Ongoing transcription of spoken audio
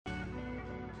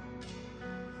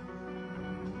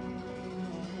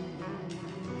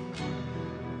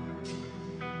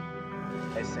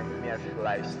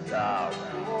Lifestyle.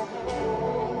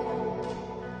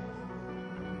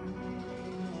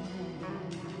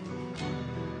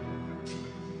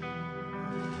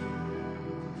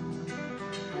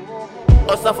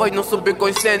 Ou só foi no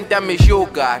subconsciente a me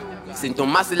julgar. Sinto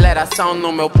uma aceleração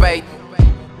no meu peito.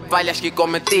 Falhas que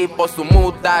cometi posso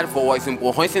mudar. Vou aos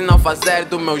empurrões e não fazer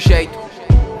do meu jeito.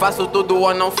 Faço tudo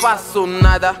ou não faço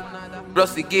nada.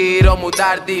 Prosseguir ou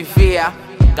mudar de via.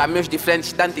 Caminhos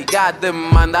diferentes da antiga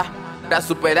demanda. Pra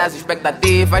superar as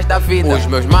expectativas da vida. Os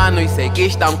meus manos sei que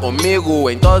estão comigo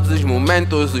em todos os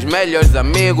momentos. Os melhores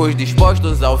amigos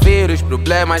dispostos a ouvir os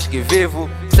problemas que vivo.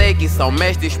 Sei que são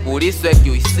mestres, por isso é que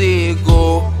os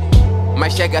sigo.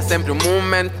 Mas chega sempre um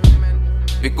momento,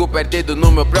 fico perdido no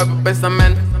meu próprio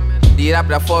pensamento. Tirar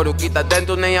pra fora o que tá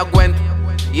dentro nem aguento.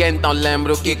 E então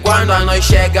lembro que quando a noite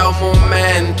chega o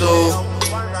momento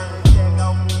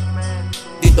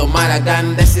de tomar a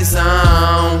grande decisão,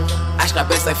 as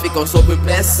cabeças ficam sob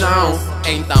pressão.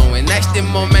 Então é neste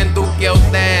momento que eu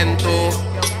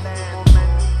tento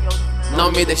não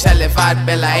me deixar levar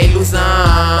pela ilusão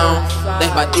das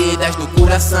batidas do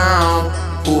coração.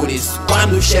 Por isso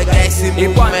quando chega esse momento,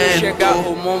 e quando chega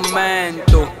o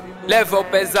momento, leva o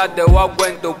pesado, eu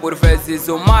aguento. Por vezes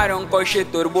o mar é um coche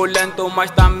turbulento, mas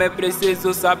também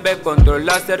preciso saber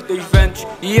controlar certos ventos.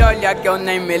 E olha que eu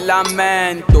nem me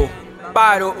lamento.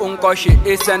 Paro um coche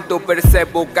e sento,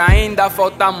 percebo que ainda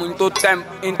falta muito tempo.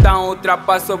 Então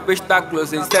ultrapasso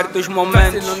obstáculos em certos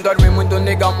momentos. Se não dorme muito,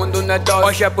 nega, o mundo não é doce.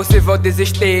 Hoje é possível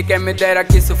desistir, quem me dera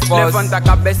que isso fosse. Levanta a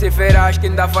cabeça e verás que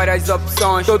ainda há várias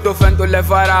opções. Todo vento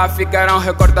levará, ficarão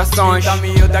recordações. Então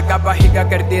miúda que a barriga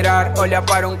quer tirar. Olha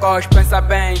para um coche, pensa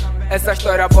bem. Essa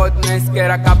história pode nem sequer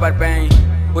acabar bem.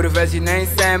 Por vezes nem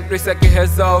sempre isso é que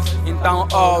resolve, então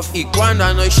ouve. E quando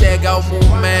a noite chega o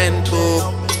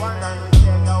momento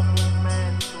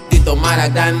de tomar a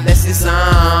grande decisão,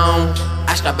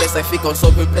 as cabeças ficam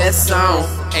sob pressão.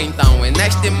 Então é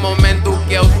neste momento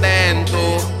que eu tento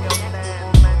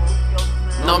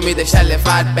não me deixar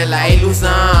levar pela ilusão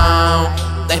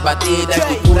das batidas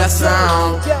do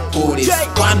coração. Por isso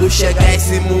quando chega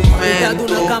esse momento, deitado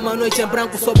na cama, noite em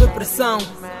branco sob pressão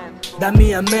da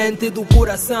minha mente e do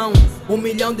coração. 1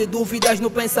 milhão de dúvidas no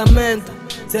pensamento.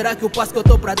 Será que o passo que eu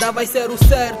tô pra dar vai ser o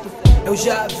certo? Eu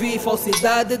já vi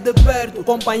falsidade de perto.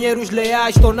 Companheiros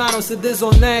leais tornaram-se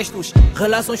desonestos.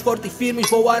 Relações fortes e firmes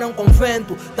voaram com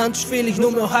vento. Tantos filhos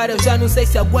no meu raio, eu já não sei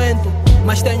se aguento.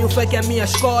 Mas tenho fé que a minha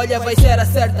escolha vai ser a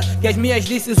certa, que as minhas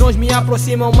decisões me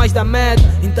aproximam mais da meta.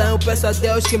 Então eu peço a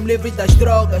Deus que me livre das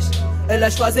drogas.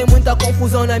 Elas fazem muita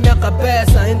confusão na minha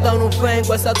cabeça. Então não vem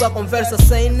com essa tua conversa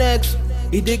sem nexo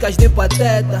e dicas de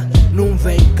pateta. Não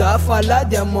vem cá falar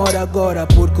de amor agora,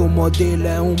 porque o modelo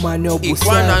é uma neobuceta. E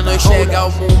quando a noite chega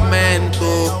o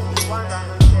momento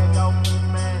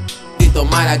de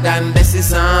tomar a grande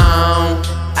decisão,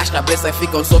 as cabeças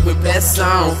ficam sob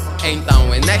pressão.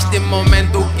 Então é neste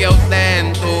momento que eu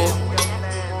tento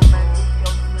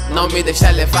não me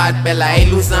deixar levar pela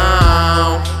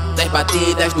ilusão das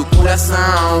batidas do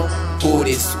coração. Por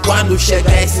isso quando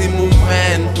chega esse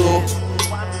momento,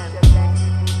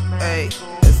 ei,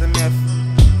 SMF,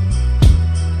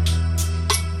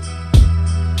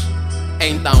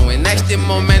 então é neste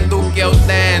momento que eu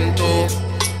tento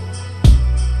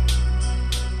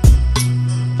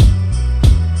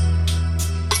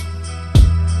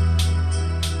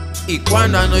e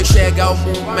quando a noite chega o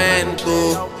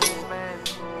momento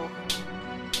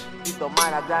de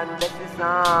tomar a grande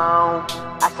decisão,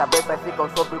 as cabeças ficam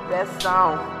sob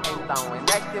pressão. Então é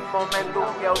neste momento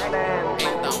que eu tento,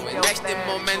 então é neste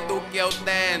momento que eu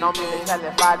tento não me deixar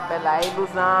levar pela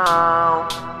ilusão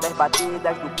das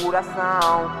batidas do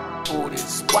coração. Por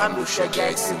isso quando chega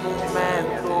esse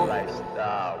momento,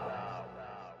 Lifestyle.